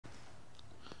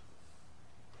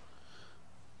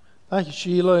Thank you,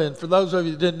 Sheila. And for those of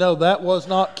you that didn't know, that was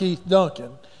not Keith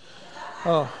Duncan.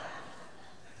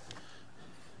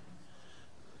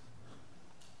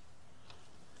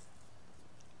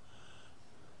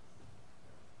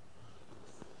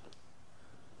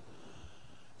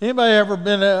 Anybody ever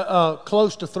been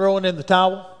close to throwing in the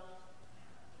towel?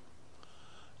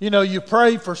 You know, you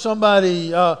prayed for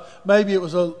somebody, maybe it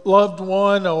was a loved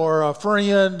one or a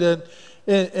friend, and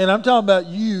I'm talking about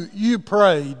you. You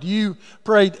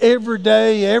prayed every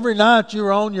day, every night. You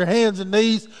were on your hands and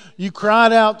knees. You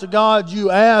cried out to God. You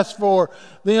asked for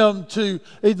them to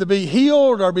either be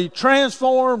healed or be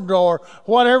transformed or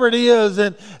whatever it is.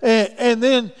 And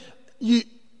then you,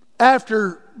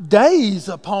 after days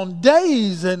upon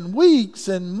days and weeks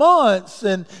and months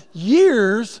and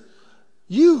years,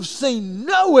 you've seen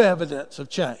no evidence of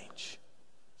change.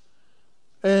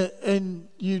 And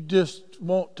you just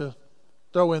want to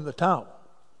throw in the towel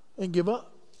and give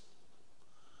up.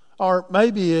 Or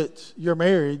maybe it's your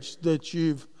marriage that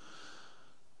you've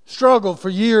struggled for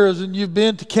years, and you've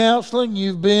been to counseling,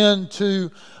 you've been to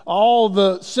all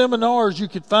the seminars you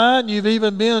could find, you've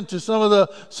even been to some of the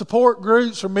support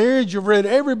groups for marriage, you've read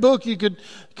every book you could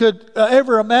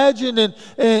ever imagine,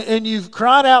 and you've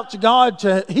cried out to God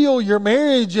to heal your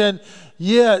marriage, and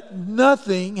yet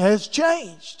nothing has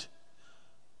changed.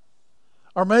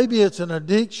 Or maybe it's an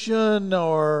addiction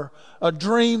or a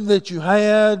dream that you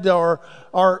had, or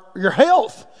your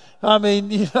health. I mean,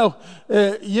 you know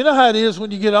how it is when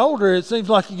you get older. It seems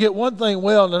like you get one thing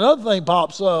well and another thing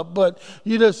pops up. But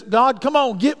you just, God, come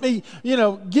on, get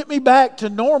me back to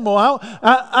normal.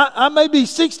 I may be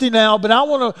 60 now, but I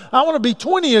want to be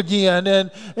 20 again.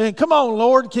 And come on,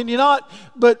 Lord, can you not?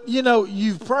 But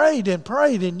you've prayed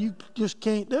and you just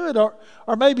can't do it.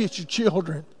 Or maybe it's your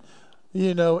children.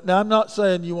 Now I'm not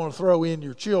saying you want to throw in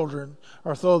your children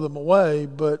or throw them away,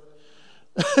 but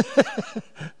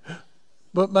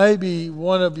but maybe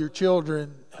one of your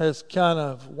children has kind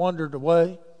of wandered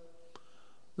away.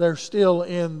 They're still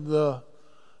in the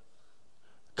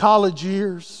college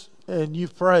years, and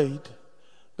you've prayed,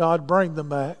 God, bring them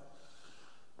back.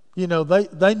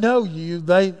 They know you.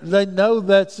 They know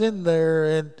that's in there,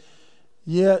 and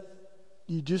yet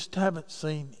you just haven't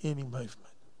seen any movement.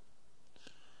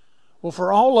 Well,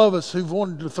 for all of us who've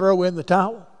wanted to throw in the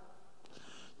towel,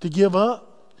 to give up,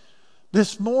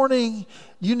 this morning,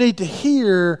 you need to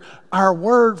hear our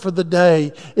word for the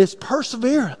day. It's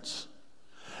perseverance.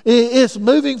 It's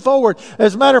moving forward.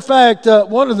 As a matter of fact,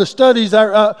 one of the studies,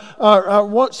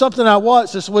 something I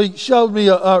watched this week, showed me,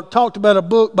 talked about a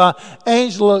book by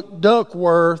Angela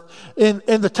Duckworth, and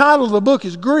the title of the book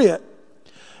is Grit.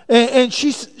 And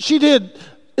she did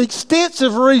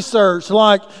extensive research,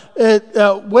 like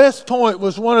at West Point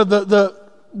was one of the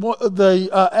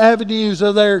avenues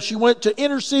are there. She went to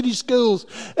inner city schools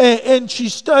and she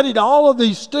studied all of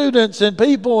these students and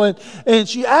people, and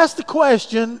she asked the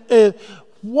question,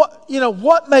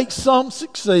 what makes some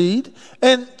succeed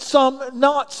and some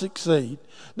not succeed?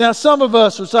 Now, some of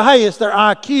us would say, hey, it's their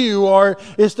IQ, or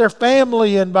it's their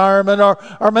family environment,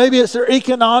 or maybe it's their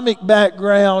economic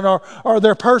background, or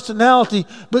their personality.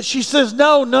 But she says,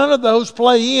 no, none of those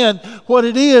play in. What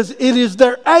it is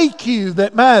their AQ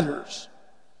that matters.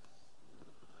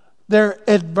 Their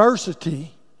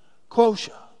adversity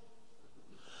quotient.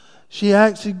 She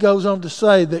actually goes on to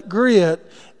say that grit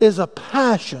is a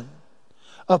passion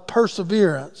of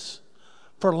perseverance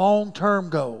for long-term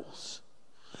goals.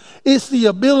 It's the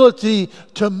ability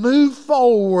to move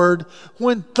forward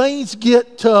when things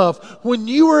get tough. When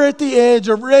you are at the edge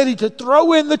or ready to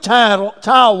throw in the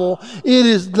towel, it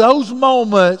is those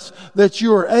moments that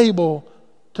you are able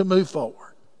to move forward.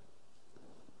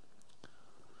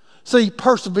 See,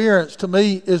 perseverance to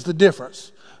me is the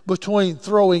difference between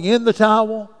throwing in the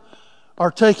towel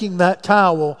or taking that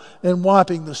towel and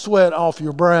wiping the sweat off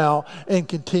your brow and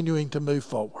continuing to move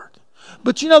forward.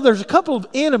 But there's a couple of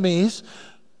enemies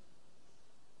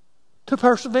to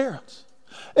perseverance.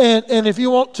 And if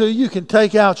you want to, you can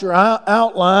take out your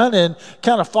outline and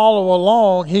kind of follow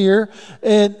along here.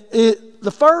 And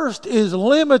the first is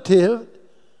limited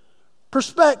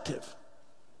perspective.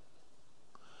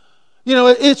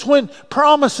 It's when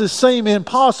promises seem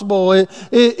impossible.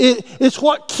 It's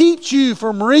what keeps you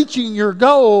from reaching your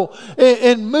goal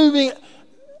and moving.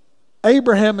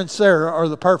 Abraham and Sarah are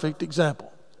the perfect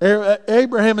example.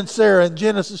 Abraham and Sarah in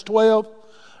Genesis 12.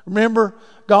 Remember,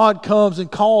 God comes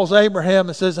and calls Abraham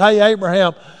and says, hey,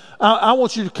 Abraham, I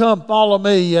want you to come follow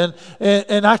me. And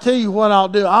I tell you what I'll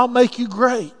do. I'll make you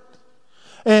great.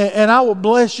 And I will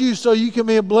bless you so you can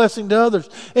be a blessing to others.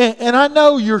 And I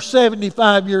know you're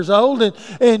 75 years old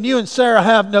and you and Sarah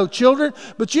have no children.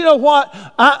 But you know what?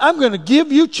 I'm going to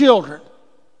give you children.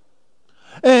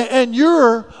 And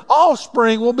your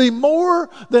offspring will be more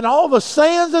than all the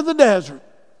sands of the desert.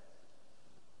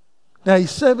 Now,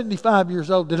 he's 75 years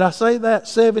old. Did I say that?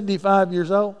 75 years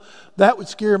old? That would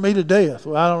scare me to death.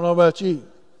 Well, I don't know about you.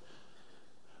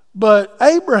 But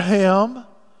Abraham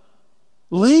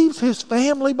leaves his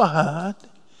family behind,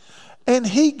 and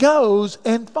he goes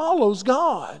and follows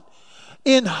God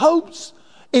in hopes,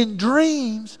 in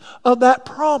dreams of that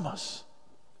promise.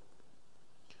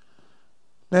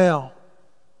 Now,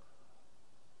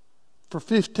 for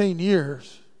 15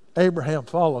 years, Abraham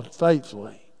followed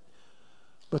faithfully.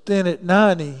 But then at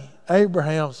 90,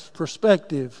 Abraham's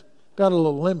perspective got a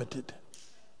little limited.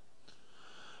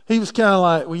 He was kind of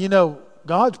like, well, you know,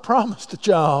 God's promised a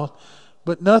child,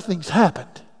 but nothing's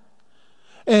happened.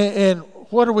 And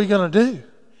what are we going to do?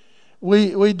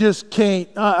 We just can't,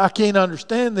 I can't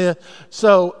understand this.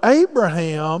 So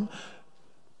Abraham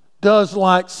does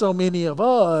like so many of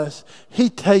us, he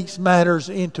takes matters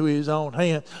into his own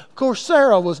hands. Of course,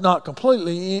 Sarah was not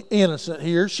completely innocent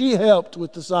here. She helped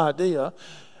with this idea.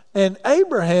 And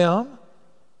Abraham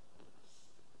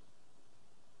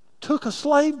took a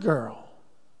slave girl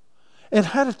and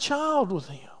had a child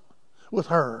with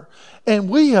her. And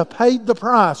we have paid the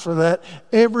price for that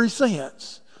ever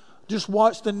since. Just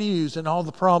watch the news and all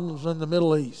the problems in the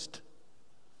Middle East.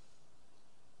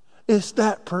 It's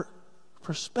that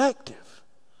perspective.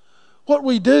 What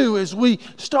we do is we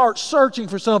start searching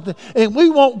for something, and we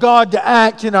want God to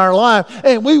act in our life,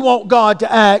 and we want God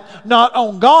to act not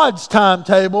on God's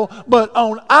timetable, but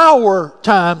on our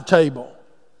timetable.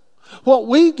 What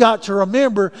we've got to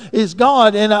remember is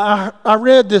God, and I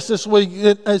read this week,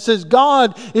 it says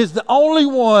God is the only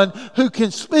one who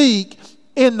can speak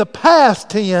in the past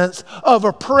tense of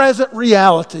a present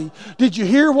reality. Did you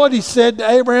hear what he said to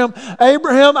Abraham?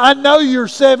 Abraham, I know you're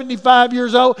 75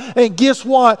 years old, and guess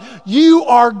what? You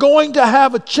are going to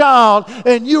have a child,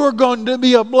 and you are going to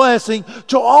be a blessing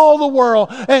to all the world.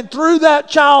 And through that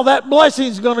child, that blessing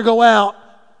is going to go out.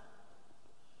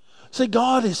 See,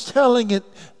 God is telling it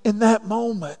in that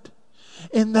moment,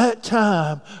 in that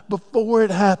time, before it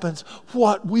happens,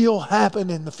 what will happen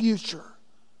in the future.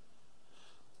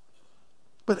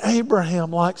 But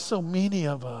Abraham, like so many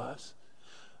of us,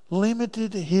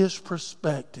 limited his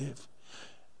perspective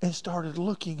and started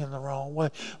looking in the wrong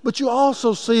way. But you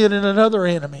also see it in another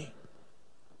enemy.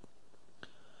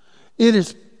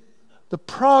 The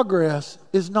progress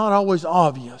is not always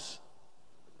obvious.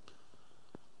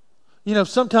 You know,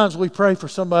 sometimes we pray for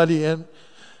somebody, and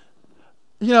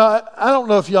you know, I don't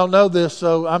know if y'all know this,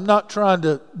 so I'm not trying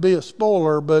to be a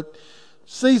spoiler, but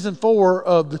Season 4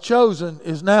 of The Chosen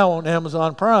is now on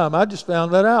Amazon Prime. I just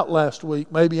found that out last week.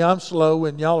 Maybe I'm slow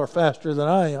and y'all are faster than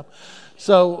I am.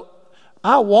 So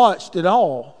I watched it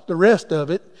all, the rest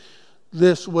of it,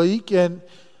 this week. And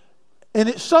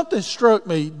something struck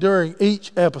me during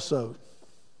each episode.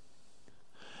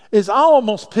 Is I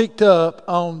almost picked up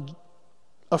on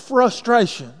a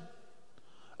frustration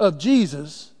of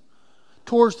Jesus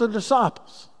towards the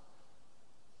disciples.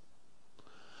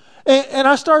 And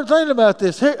I started thinking about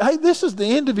this. Hey, this is the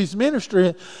end of his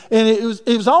ministry, and it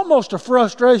was almost a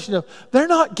frustration of they're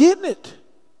not getting it.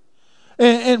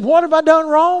 And what have I done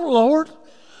wrong, Lord?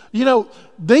 You know,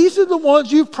 these are the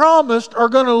ones you promised are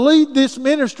going to lead this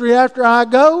ministry after I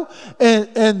go,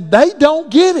 and they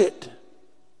don't get it.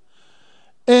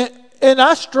 And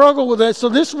I struggle with that. So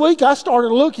this week I started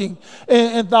looking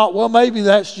and thought, well, maybe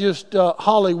that's just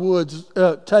Hollywood's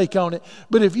take on it.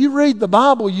 But if you read the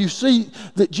Bible, you see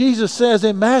that Jesus says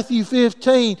in Matthew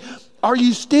 15, are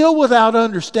you still without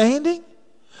understanding?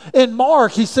 In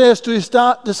Mark, he says to his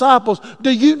disciples, do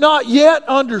you not yet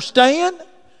understand?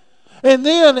 And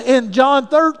then in John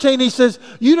 13, he says,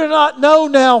 you do not know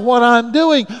now what I'm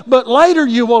doing, but later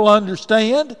you will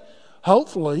understand,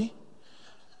 hopefully.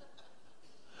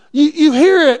 You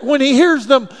hear it when he hears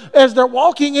them as they're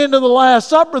walking into the Last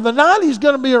Supper the night he's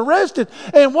going to be arrested.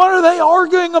 And what are they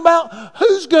arguing about?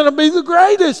 Who's going to be the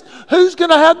greatest? Who's going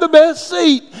to have the best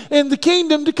seat in the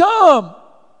kingdom to come?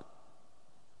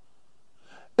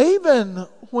 Even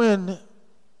when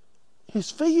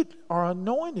his feet are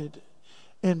anointed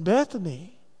in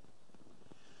Bethany,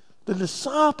 the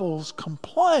disciples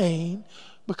complain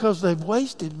because they've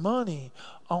wasted money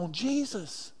on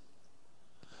Jesus.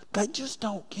 They just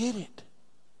don't get it.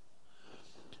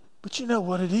 But you know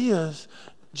what it is?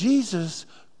 Jesus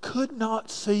could not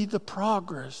see the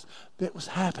progress that was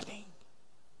happening.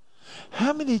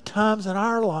 How many times in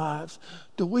our lives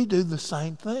do we do the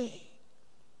same thing?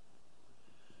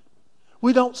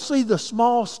 We don't see the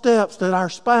small steps that our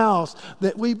spouse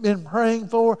that we've been praying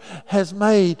for has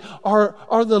made, or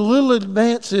the little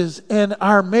advances in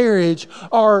our marriage,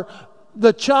 or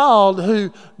the child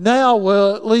who now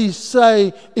will at least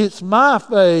say, it's my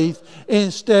faith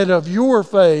instead of your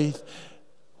faith,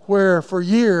 where for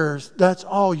years that's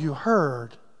all you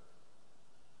heard.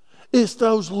 It's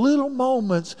those little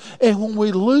moments, and when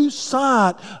we lose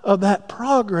sight of that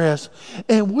progress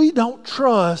and we don't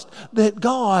trust that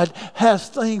God has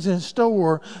things in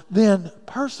store, then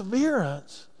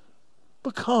perseverance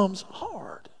becomes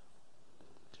hard.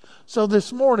 So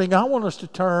this morning I want us to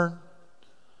turn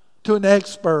to an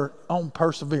expert on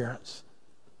perseverance,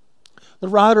 the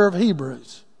writer of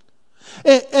Hebrews.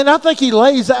 And I think he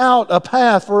lays out a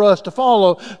path for us to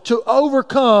follow, to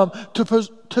overcome,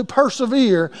 to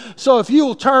persevere. So if you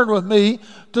will turn with me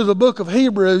to the book of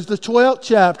Hebrews, the 12th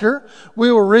chapter,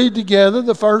 we will read together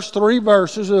the first 3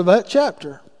 verses of that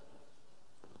chapter.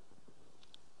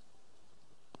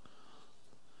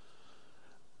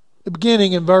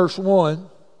 Beginning in verse 1.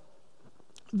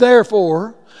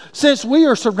 Therefore, since we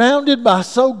are surrounded by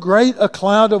so great a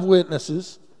cloud of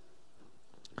witnesses,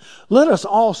 let us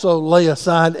also lay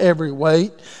aside every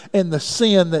weight and the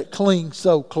sin that clings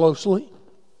so closely.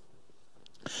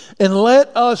 And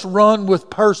let us run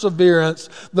with perseverance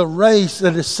the race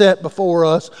that is set before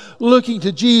us, looking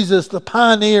to Jesus, the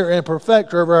pioneer and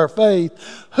perfecter of our faith,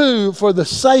 who, for the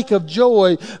sake of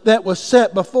joy that was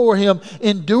set before him,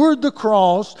 endured the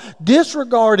cross,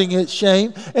 disregarding its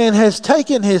shame, and has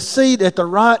taken his seat at the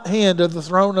right hand of the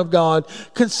throne of God.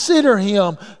 Consider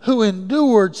him who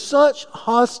endured such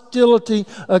hostility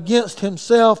against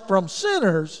himself from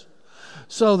sinners,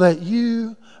 so that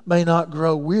you may not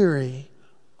grow weary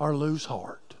or lose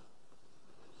heart,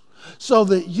 so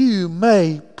that you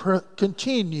may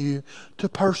continue to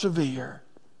persevere.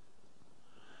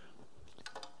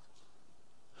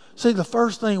 See, the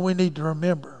first thing we need to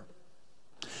remember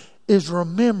is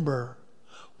remember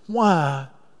why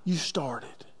you started.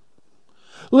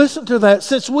 Listen to that.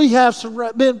 Since we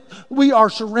are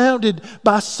surrounded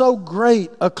by so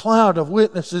great a cloud of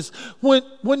witnesses,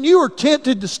 when you are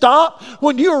tempted to stop,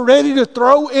 when you are ready to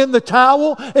throw in the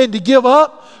towel and to give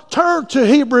up, turn to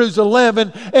Hebrews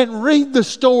 11 and read the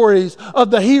stories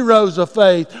of the heroes of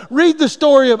faith. Read the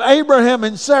story of Abraham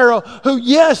and Sarah, who,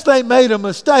 yes, they made a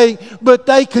mistake, but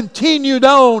they continued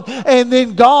on, and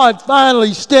then God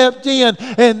finally stepped in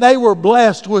and they were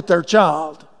blessed with their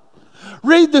child.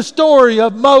 Read the story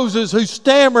of Moses, who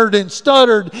stammered and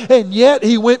stuttered, and yet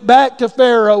he went back to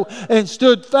Pharaoh and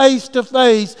stood face to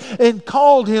face and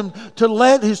called him to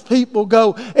let his people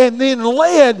go, and then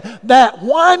led that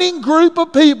whining group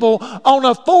of people on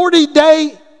a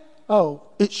 40-day,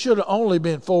 it should have only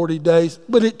been 40 days,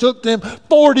 but it took them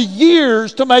 40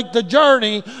 years to make the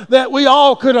journey that we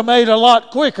all could have made a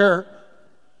lot quicker.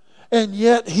 And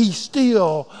yet he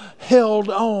still held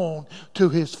on to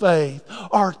his faith.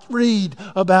 Or read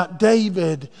about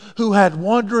David, who had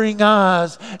wandering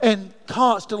eyes and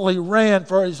constantly ran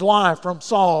for his life from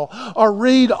Saul. Or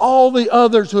read all the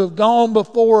others who have gone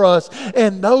before us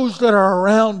and those that are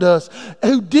around us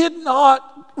who did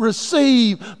not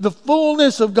receive the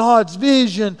fullness of God's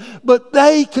vision, but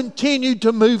they continued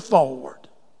to move forward.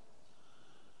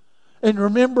 And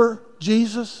remember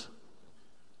Jesus?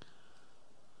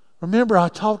 Remember, I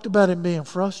talked about him being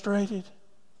frustrated,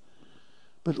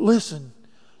 but listen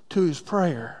to his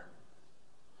prayer.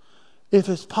 If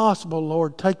it's possible,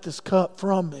 Lord, take this cup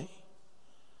from me,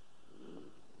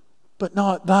 but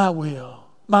not thy will,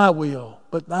 my will,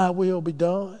 but thy will be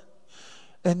done.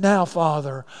 And now,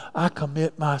 Father, I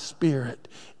commit my spirit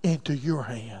into your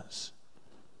hands.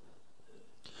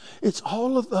 It's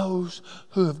all of those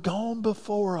who have gone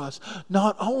before us.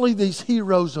 Not only these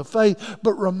heroes of faith,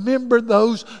 but remember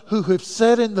those who have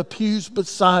sat in the pews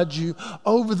beside you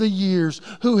over the years,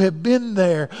 who have been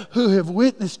there, who have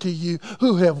witnessed to you,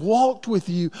 who have walked with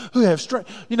you, who have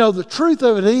strength. You know, the truth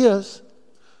of it is,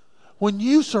 when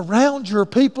you surround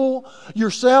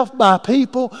yourself by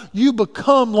people, you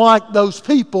become like those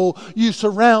people you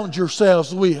surround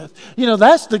yourselves with. You know,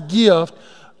 that's the gift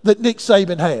that Nick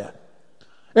Saban had.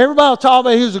 Everybody talk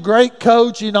about he was a great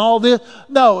coach and all this.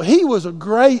 No, he was a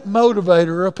great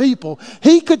motivator of people.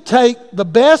 He could take the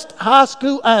best high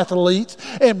school athletes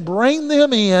and bring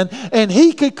them in, and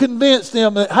he could convince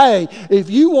them that, hey, if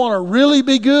you want to really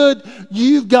be good,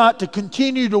 you've got to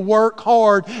continue to work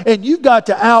hard, and you've got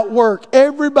to outwork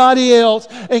everybody else.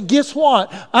 And guess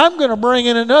what? I'm going to bring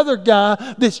in another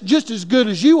guy that's just as good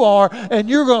as you are, and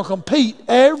you're going to compete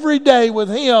every day with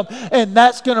him, and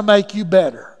that's going to make you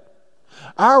better.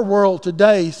 Our world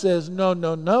today says, no,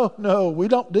 we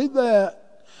don't do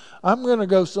that. I'm going to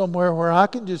go somewhere where I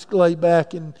can just lay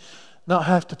back and not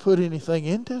have to put anything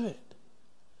into it.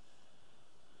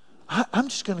 I'm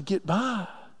just going to get by.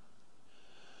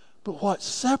 But what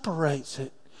separates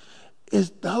it is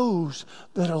those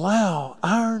that allow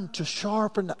iron to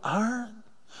sharpen iron.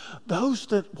 Those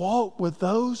that walk with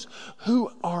those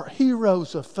who are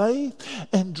heroes of faith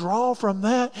and draw from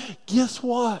that. Guess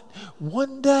what?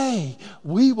 One day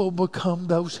we will become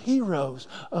those heroes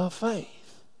of faith.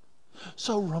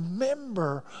 So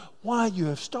remember why you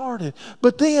have started.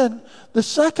 But then the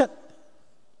second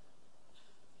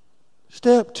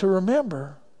step to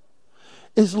remember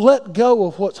is let go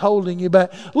of what's holding you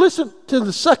back. Listen to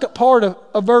the second part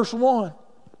of verse 1.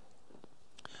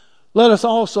 Let us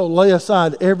also lay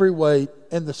aside every weight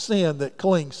and the sin that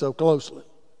clings so closely.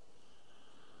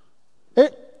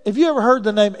 Have you ever heard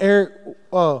the name Eric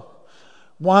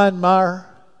Weinmeier?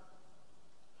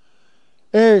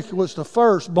 Eric was the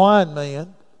first blind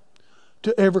man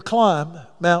to ever climb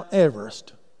Mount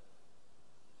Everest.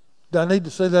 Do I need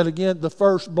to say that again? The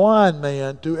first blind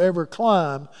man to ever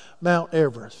climb Mount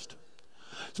Everest.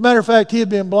 As a matter of fact, he had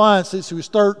been blind since he was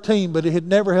 13, but it had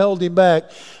never held him back.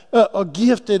 A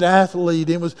gifted athlete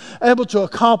and was able to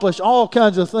accomplish all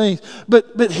kinds of things.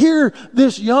 But here,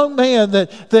 this young man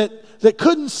that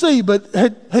couldn't see but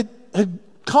had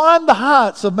climbed the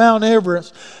heights of Mount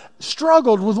Everest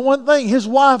struggled with one thing. His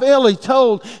wife Ellie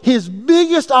told his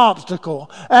biggest obstacle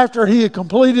after he had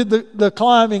completed the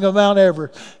climbing of Mount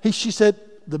Everest. She said,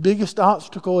 the biggest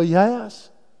obstacle he has,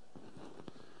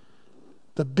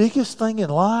 the biggest thing in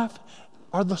life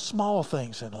are the small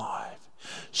things in life.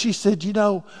 She said, you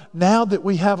know, now that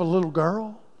we have a little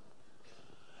girl,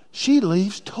 she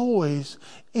leaves toys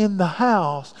in the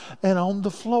house and on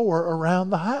the floor around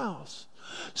the house.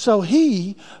 So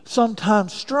he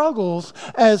sometimes struggles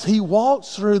as he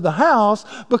walks through the house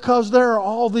because there are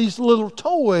all these little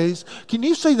toys. Can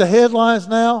you see the headlines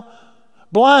now?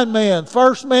 Blind man,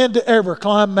 first man to ever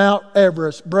climb Mount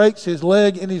Everest, breaks his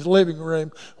leg in his living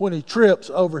room when he trips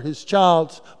over his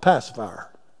child's pacifier.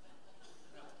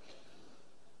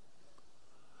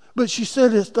 But she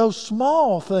said it's those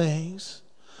small things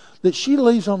that she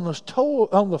leaves on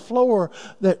the floor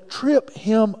that trip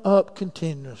him up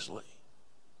continuously.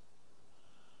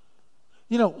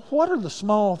 You know, what are the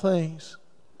small things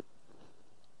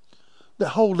that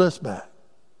hold us back?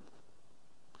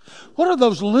 What are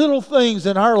those little things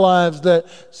in our lives that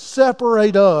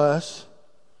separate us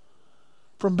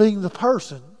from being the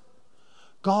person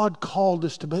God called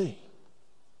us to be?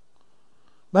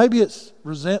 Maybe it's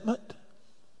resentment.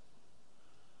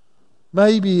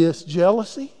 Maybe it's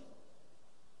jealousy.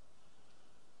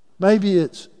 Maybe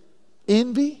it's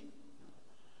envy,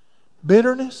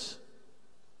 bitterness,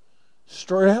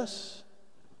 stress,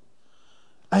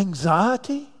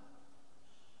 anxiety.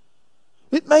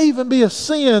 It may even be a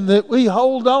sin that we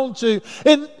hold on to.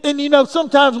 And you know,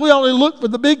 sometimes we only look for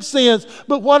the big sins,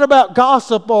 but what about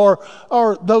gossip or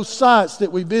those sites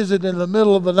that we visit in the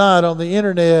middle of the night on the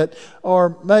internet?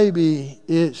 Or maybe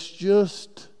it's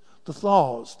just the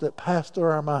thoughts that pass through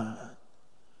our mind.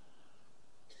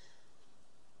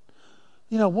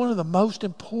 You know, one of the most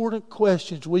important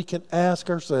questions we can ask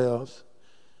ourselves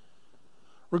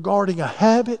regarding a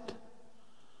habit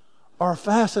or a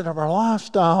facet of our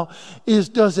lifestyle is,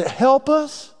 does it help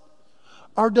us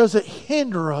or does it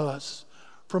hinder us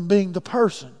from being the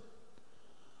person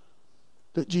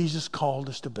that Jesus called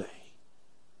us to be?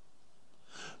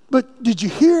 But did you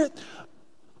hear it?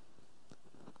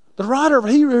 The writer of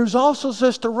Hebrews also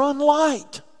says to run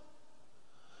light.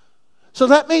 So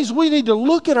that means we need to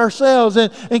look at ourselves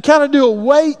and kind of do a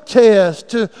weight test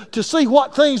to see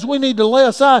what things we need to lay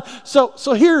aside.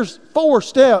 So here's 4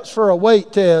 steps for a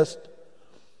weight test.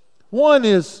 One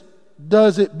is,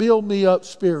 does it build me up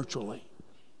spiritually?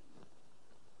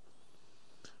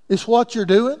 Is what you're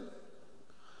doing,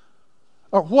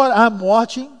 or what I'm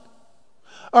watching,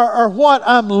 or what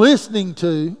I'm listening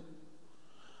to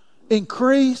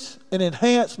increase and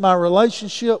enhance my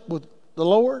relationship with the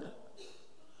Lord?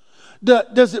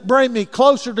 Does it bring me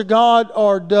closer to God,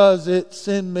 or does it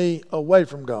send me away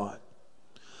from God?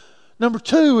 Number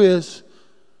 2 is,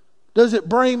 does it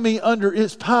bring me under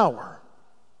its power?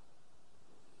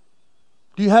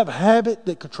 Do you have a habit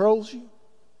that controls you?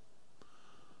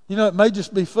 You know, it may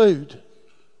just be food.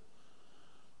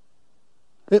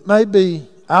 It may be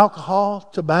alcohol,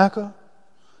 tobacco,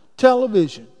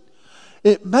 television.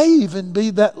 It may even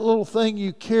be that little thing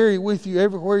you carry with you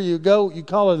everywhere you go. You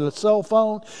call it a cell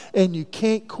phone, and you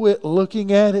can't quit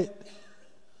looking at it.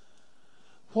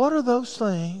 What are those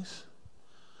things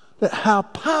that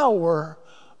have power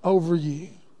over you?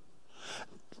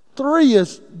 3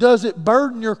 is, does it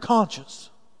burden your conscience?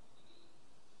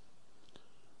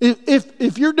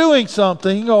 If you're doing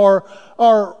something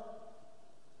or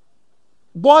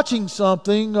watching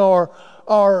something or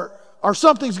or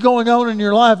something's going on in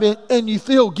your life and you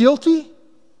feel guilty,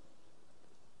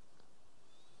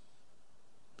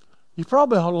 you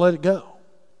probably ought to let it go.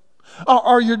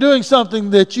 Or you're doing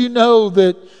something that you know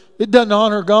that it doesn't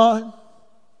honor God,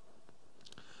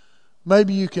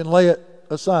 maybe you can lay it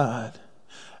aside.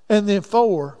 And then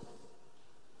 4,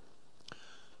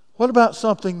 what about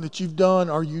something that you've done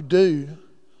or you do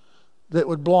that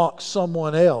would block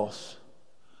someone else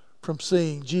from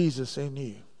seeing Jesus in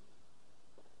you?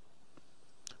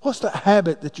 What's that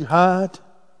habit that you hide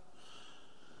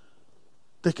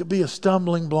that could be a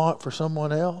stumbling block for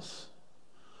someone else?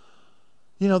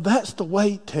 You know, that's the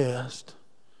weight test.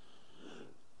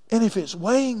 And if it's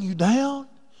weighing you down,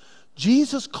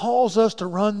 Jesus calls us to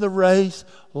run the race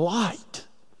light,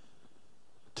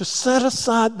 to set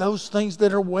aside those things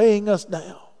that are weighing us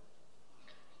down.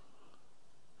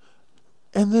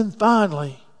 And then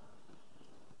finally,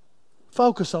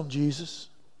 focus on Jesus.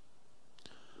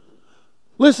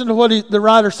 Listen to what the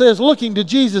writer says, looking to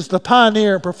Jesus, the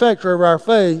pioneer and perfecter of our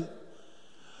faith.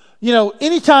 You know,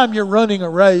 anytime you're running a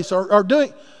race or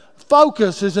doing,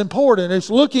 focus is important. It's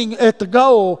looking at the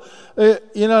goal.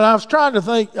 You know, and I was trying to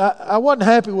think, I wasn't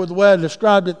happy with the way I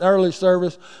described it in the early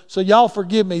service, so y'all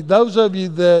forgive me. Those of you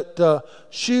that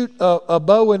shoot a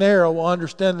bow and arrow will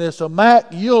understand this. So Mac,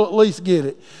 you'll at least get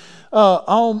it.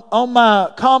 On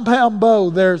my compound bow,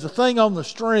 there's a thing on the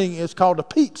string. It's called a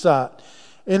peep sight.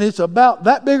 And it's about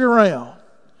that big around.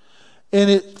 And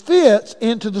it fits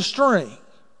into the string.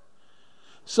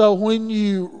 So when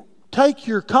you take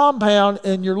your compound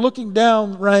and you're looking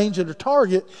down range at a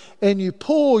target and you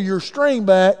pull your string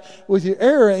back with your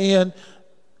arrow in,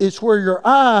 it's where your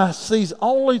eye sees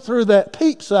only through that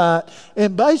peep sight.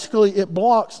 And basically it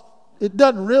blocks, it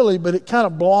doesn't really, but it kind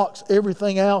of blocks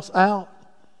everything else out.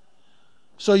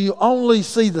 So you only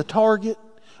see the target,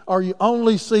 or you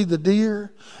only see the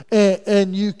deer,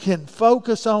 and you can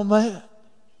focus on that.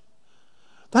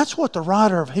 That's what the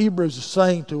writer of Hebrews is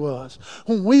saying to us.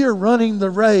 When we are running the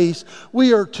race,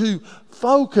 we are to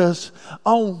focus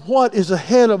on what is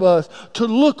ahead of us, to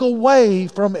look away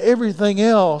from everything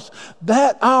else.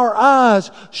 That our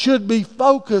eyes should be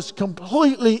focused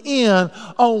completely in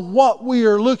on what we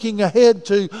are looking ahead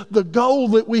to, the goal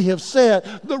that we have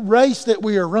set, the race that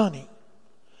we are running.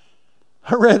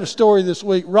 I read a story this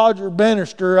week. Roger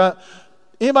Bannister.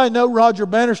 Anybody know Roger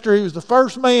Bannister? He was the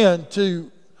first man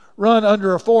to run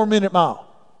under a 4-minute mile.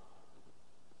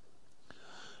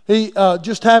 He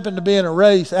just happened to be in a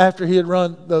race after he had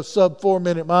run the sub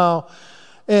 4-minute mile.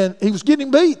 And he was getting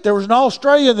beat. There was an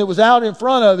Australian that was out in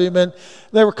front of him. And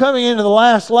they were coming into the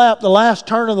last lap, the last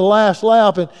turn of the last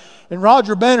lap. And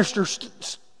Roger Bannister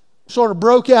sort of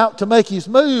broke out to make his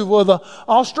move. Well, the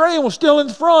Australian was still in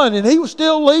front and he was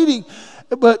still leading.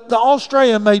 But the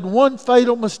Australian made one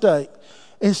fatal mistake.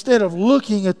 Instead of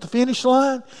looking at the finish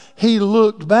line, he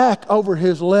looked back over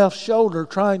his left shoulder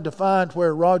trying to find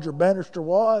where Roger Bannister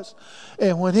was.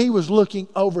 And when he was looking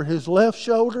over his left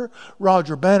shoulder,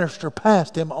 Roger Bannister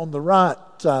passed him on the right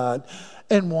side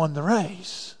and won the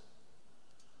race.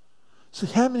 See,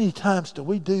 how many times do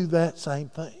we do that same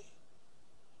thing?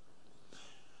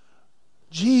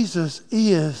 Jesus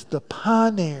is the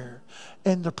pioneer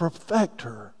and the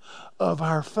perfecter of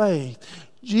our faith.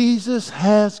 Jesus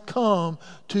has come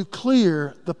to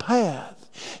clear the path.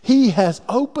 He has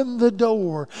opened the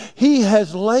door. He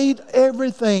has laid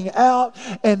everything out,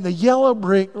 and the yellow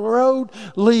brick road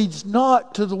leads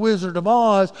not to the Wizard of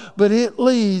Oz, but it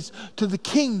leads to the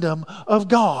kingdom of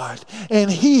God. And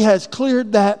He has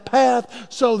cleared that path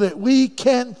so that we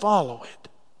can follow it.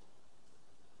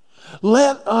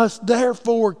 Let us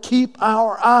therefore keep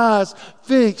our eyes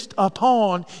fixed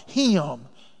upon Him,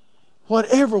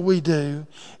 whatever we do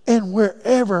and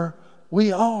wherever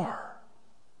we are.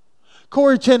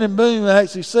 Corrie ten Boom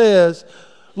actually says,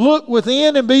 look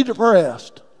within and be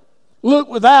depressed. Look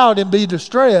without and be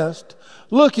distressed.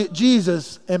 Look at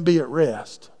Jesus and be at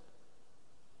rest.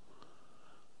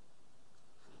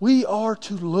 We are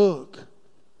to look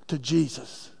to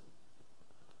Jesus.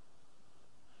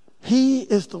 He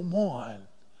is the one.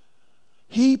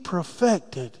 He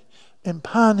perfected and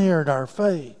pioneered our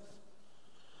faith.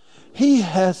 He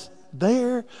has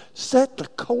there set the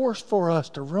course for us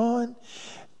to run,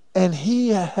 and He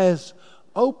has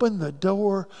opened the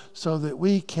door so that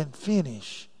we can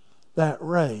finish that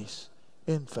race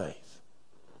in faith.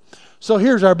 So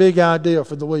here's our big idea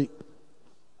for the week.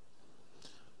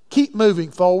 Keep moving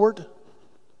forward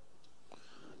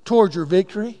towards your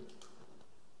victory.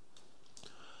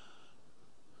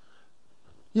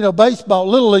 You know, baseball,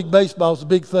 Little League baseball is a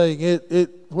big thing.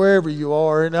 It wherever you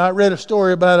are. And I read a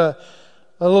story about a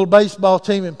little baseball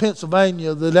team in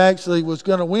Pennsylvania that actually was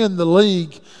going to win the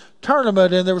league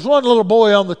tournament, and there was one little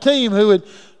boy on the team who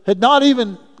had not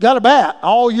even got a bat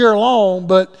all year long,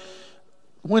 but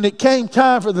when it came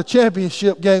time for the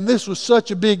championship game, this was such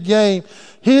a big game.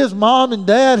 His mom and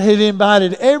dad had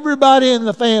invited everybody in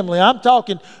the family. I'm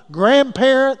talking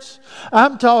grandparents.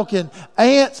 I'm talking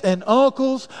aunts and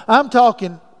uncles. I'm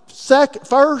talking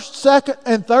first, second,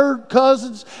 and third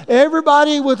cousins.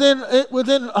 Everybody within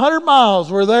 100 miles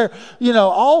were there. You know,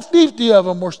 all 50 of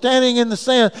them were standing in the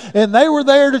sand, and they were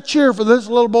there to cheer for this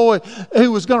little boy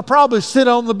who was going to probably sit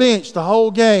on the bench the whole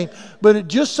game. But it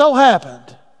just so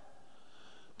happened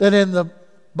that in the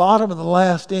bottom of the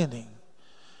last inning,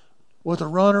 with a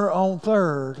runner on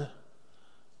third,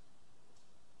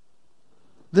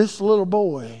 this little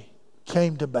boy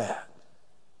came to bat.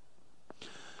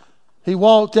 He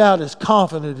walked out as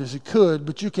confident as he could,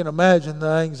 but you can imagine the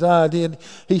anxiety. And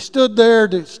he stood there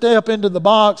to step into the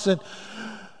box, and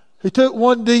he took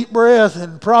one deep breath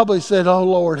and probably said, "Oh,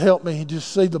 Lord, help me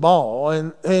just see the ball."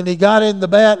 And he got in the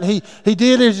bat, and he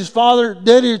did as his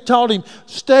daddy taught him,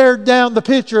 stared down the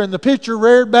pitcher, and the pitcher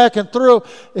reared back and threw.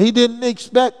 He didn't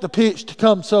expect the pitch to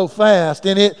come so fast,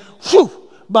 and it whew,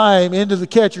 by him into the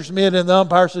catcher's mitt, and the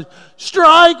umpire said,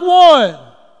 "Strike one."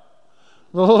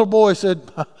 The little boy said,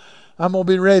 "I'm going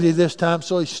to be ready this time."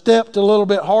 So he stepped a little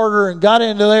bit harder and got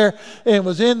into there and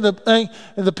was in the thing.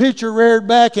 And the pitcher reared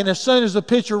back. And as soon as the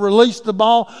pitcher released the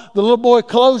ball, the little boy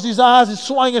closed his eyes and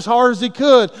swung as hard as he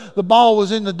could. The ball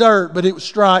was in the dirt, but it was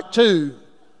strike two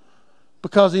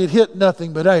because he had hit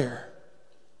nothing but air.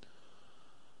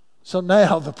 So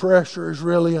now the pressure is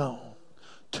really on.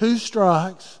 2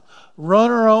 strikes,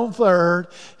 runner on third.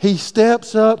 He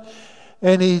steps up.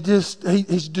 And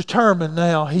he's determined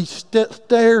now. He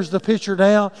stares the pitcher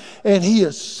down, and he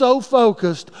is so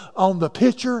focused on the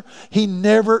pitcher, he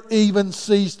never even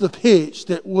sees the pitch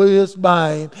that whizzed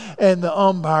by him. And the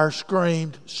umpire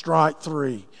screamed, "Strike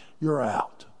 3, you're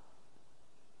out."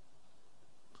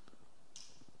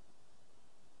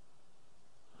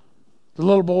 The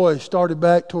little boy started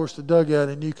back towards the dugout,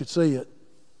 and you could see it.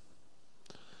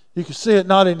 You could see it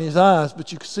not in his eyes,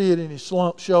 but you could see it in his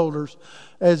slumped shoulders.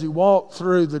 As he walked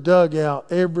through the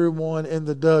dugout, everyone in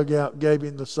the dugout gave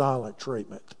him the silent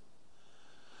treatment.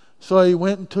 So he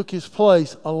went and took his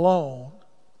place alone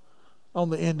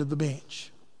on the end of the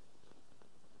bench.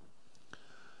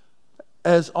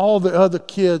 As all the other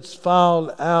kids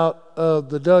filed out of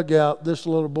the dugout, this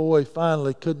little boy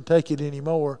finally couldn't take it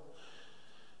anymore.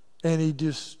 And he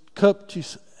just cupped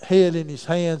his head in his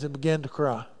hands and began to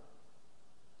cry.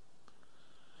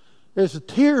 As the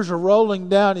tears are rolling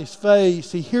down his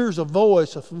face, he hears a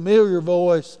voice, a familiar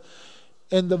voice,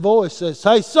 and the voice says,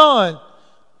 "Hey, son,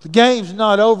 the game's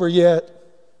not over yet."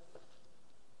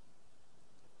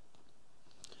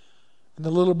 And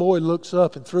the little boy looks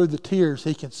up, and through the tears,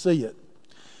 he can see it.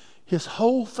 His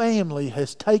whole family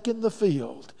has taken the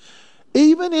field.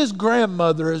 Even his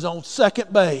grandmother is on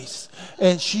second base,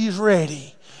 and she's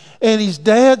ready. And his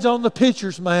dad's on the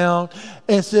pitcher's mound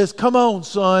and says, "Come on,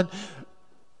 son.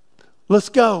 Let's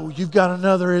go. You've got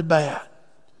another at bat."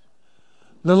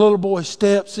 The little boy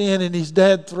steps in, and his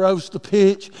dad throws the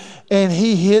pitch, and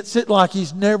he hits it like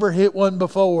he's never hit one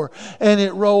before. And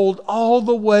it rolled all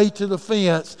the way to the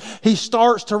fence. He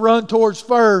starts to run towards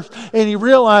first, and he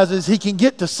realizes he can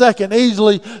get to second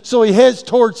easily, so he heads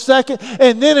towards second.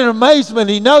 And then in amazement,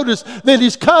 he noticed that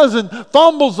his cousin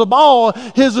fumbles the ball.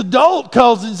 His adult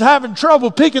cousin's having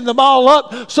trouble picking the ball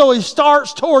up, so he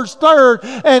starts towards third.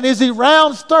 And as he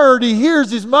rounds third, he hears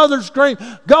his mother scream,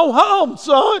 "Go home,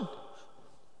 son."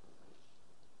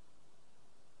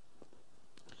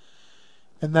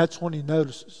 And that's when he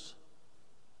notices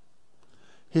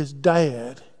his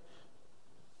dad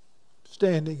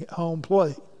standing at home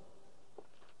plate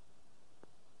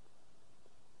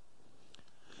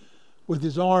with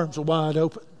his arms wide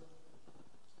open,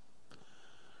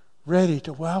 ready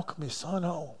to welcome his son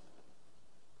home.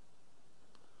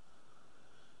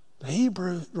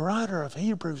 The writer of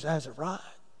Hebrews has it right.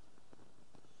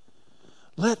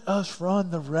 Let us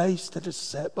run the race that is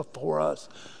set before us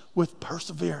with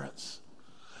perseverance,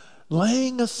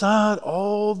 laying aside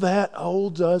all that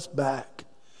holds us back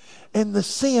and the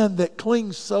sin that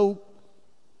clings so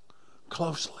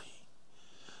closely,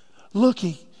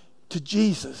 looking to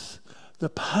Jesus, the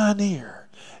pioneer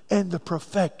and the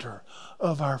perfecter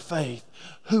of our faith,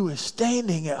 who is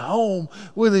standing at home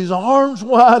with his arms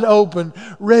wide open,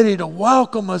 ready to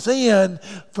welcome us in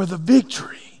for the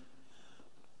victory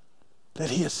that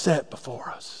he has set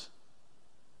before us.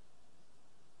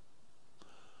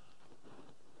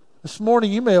 This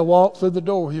morning you may have walked through the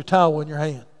door with your towel in your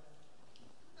hand.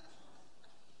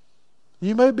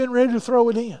 You may have been ready to throw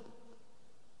it in.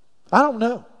 I don't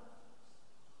know.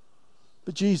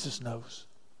 But Jesus knows.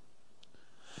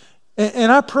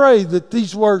 And I pray that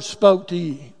these words spoke to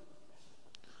you.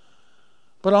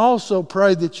 But I also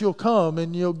pray that you'll come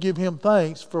and you'll give Him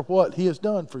thanks for what He has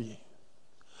done for you.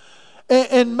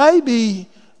 And maybe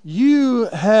you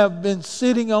have been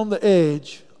sitting on the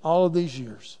edge all of these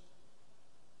years.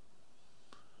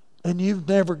 And you've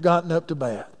never gotten up to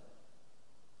bat.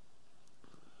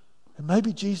 And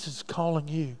maybe Jesus is calling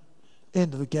you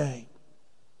into the game.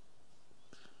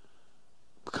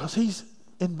 Because He's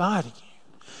inviting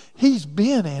you. He's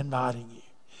been inviting you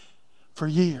for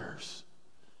years.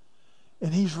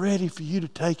 And He's ready for you to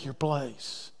take your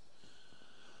place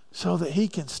so that He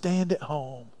can stand at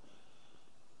home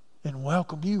and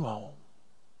welcome you home.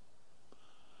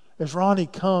 As Ronnie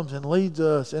comes and leads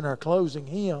us in our closing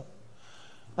hymn,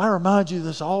 I remind you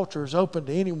this altar is open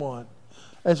to anyone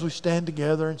as we stand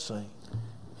together and sing.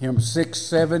 Hymn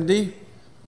 670.